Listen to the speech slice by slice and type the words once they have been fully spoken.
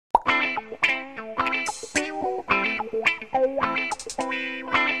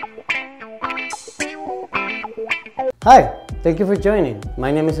Hi, thank you for joining. My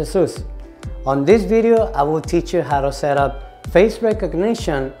name is Jesus. On this video, I will teach you how to set up face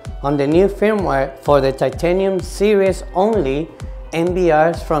recognition on the new firmware for the Titanium Series only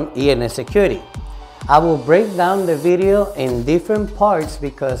NVRs from ENS Security. I will break down the video in different parts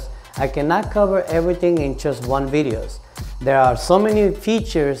because I cannot cover everything in just one video. There are so many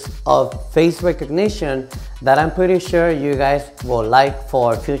features of face recognition that I'm pretty sure you guys will like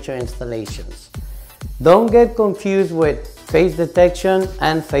for future installations. Don't get confused with face detection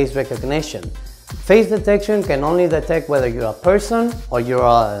and face recognition. Face detection can only detect whether you're a person or you're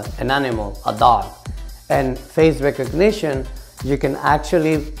an animal, a dog. And face recognition, you can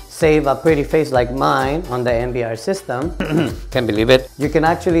actually save a pretty face like mine on the NVR system. Can't believe it. You can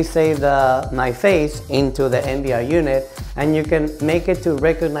actually save my face into the NVR unit, and you can make it to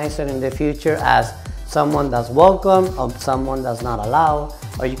recognize it in the future as someone that's welcome or someone that's not allowed,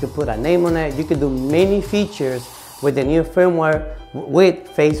 or you could put a name on it. You could do many features with the new firmware with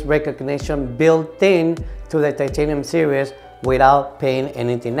face recognition built in to the Titanium series without paying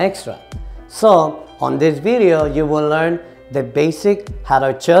anything extra. So on this video, you will learn the basic how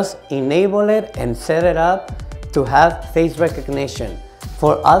to just enable it and set it up to have face recognition.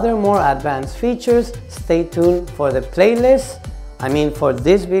 For other more advanced features, stay tuned for the playlist. For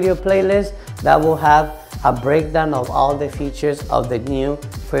this video playlist that will have a breakdown of all the features of the new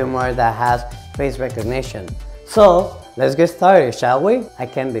firmware that has face recognition. So let's get started, shall we? I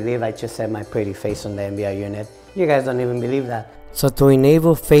can't believe I just set my pretty face on the NVR unit. You guys don't even believe that. So to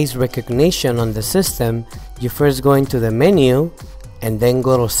enable face recognition on the system, you first go into the menu and then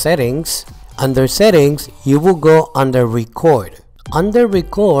go to settings. Under settings, you will go under record. Under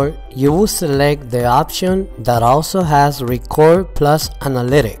record, you will select the option that also has record plus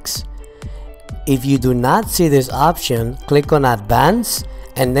analytics. If you do not see this option, click on advanced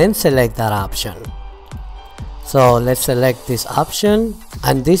and then select that option. So let's select this option,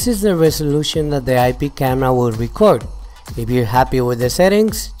 and this is the resolution that the IP camera will record. If you're happy with the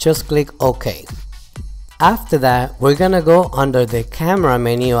settings, just click OK. After that, we're gonna go under the camera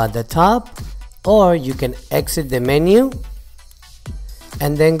menu at the top, or you can exit the menu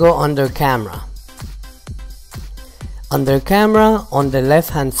and then go under camera. Under camera, on the left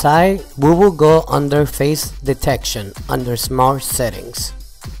hand side, we will go under face detection under smart settings.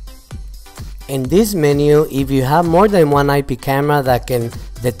 In this menu, if you have more than one IP camera that can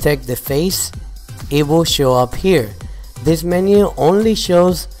detect the face, it will show up here. This menu only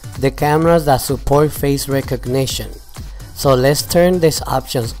shows the cameras that support face recognition. So let's turn these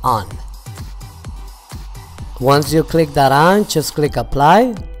options on. Once you click that on, just click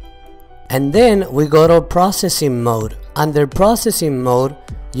apply. And then we go to processing mode. Under processing mode,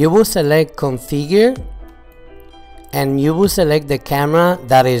 you will select configure, and you will select the camera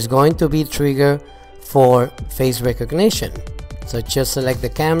that is going to be triggered for face recognition. So just select the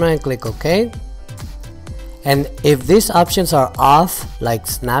camera and click OK. And if these options are off, like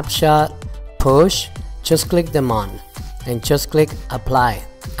snapshot, push, just click them on and just click apply.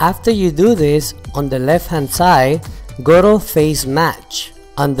 After you do this, on the left hand side, go to face match.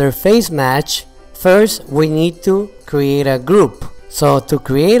 Under face match, first we need to create a group. So to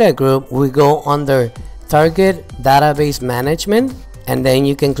create a group, we go under target database management, and then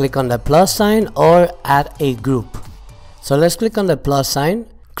you can click on the plus sign or add a group. So let's click on the plus sign.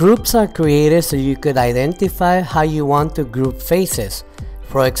 Groups are created so you could identify how you want to group faces.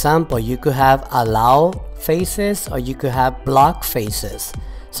 For example, you could have allow faces or you could have block faces.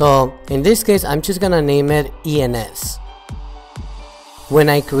 So in this case, I'm just gonna name it ENS. When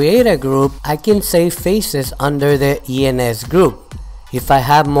I create a group, I can save faces under the ENS group. If I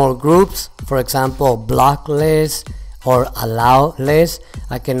have more groups, for example, block list or allow list,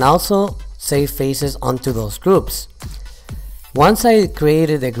 I can also save faces onto those groups. Once I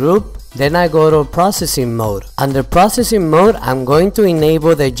created a group, then I go to processing mode. Under processing mode, I'm going to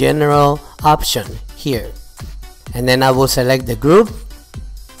enable the general option here. And then I will select the group.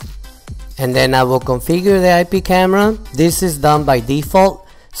 And then I will configure the IP camera. This is done by default,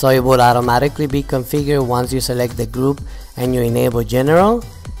 so it will automatically be configured once you select the group and you enable general.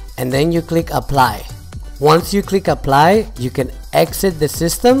 And then you click apply. Once you click apply, you can exit the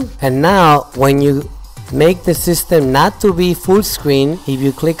system. And now when you make the system not to be full screen, if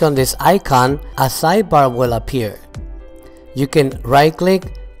you click on this icon, a sidebar will appear. You can right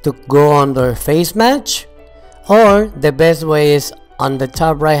click to go under face match, or the best way is on the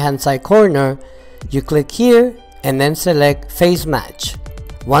top right hand side corner, you click here and then select face match.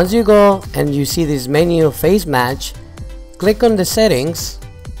 Once you go and you see this menu face match, click on the settings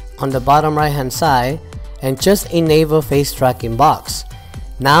on the bottom right hand side and just enable face tracking box.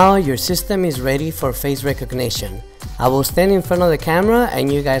 Now your system is ready for face recognition. I will stand in front of the camera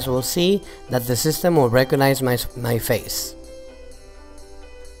and you guys will see that the system will recognize my face.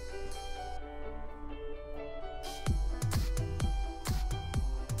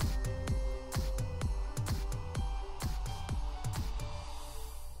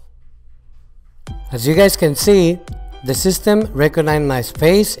 As you guys can see, the system recognized my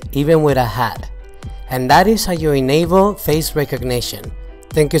face even with a hat. And that is how you enable face recognition.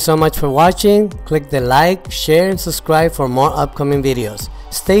 Thank you so much for watching. Click the like, share, and subscribe for more upcoming videos.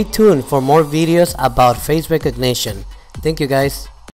 Stay tuned for more videos about face recognition. Thank you guys.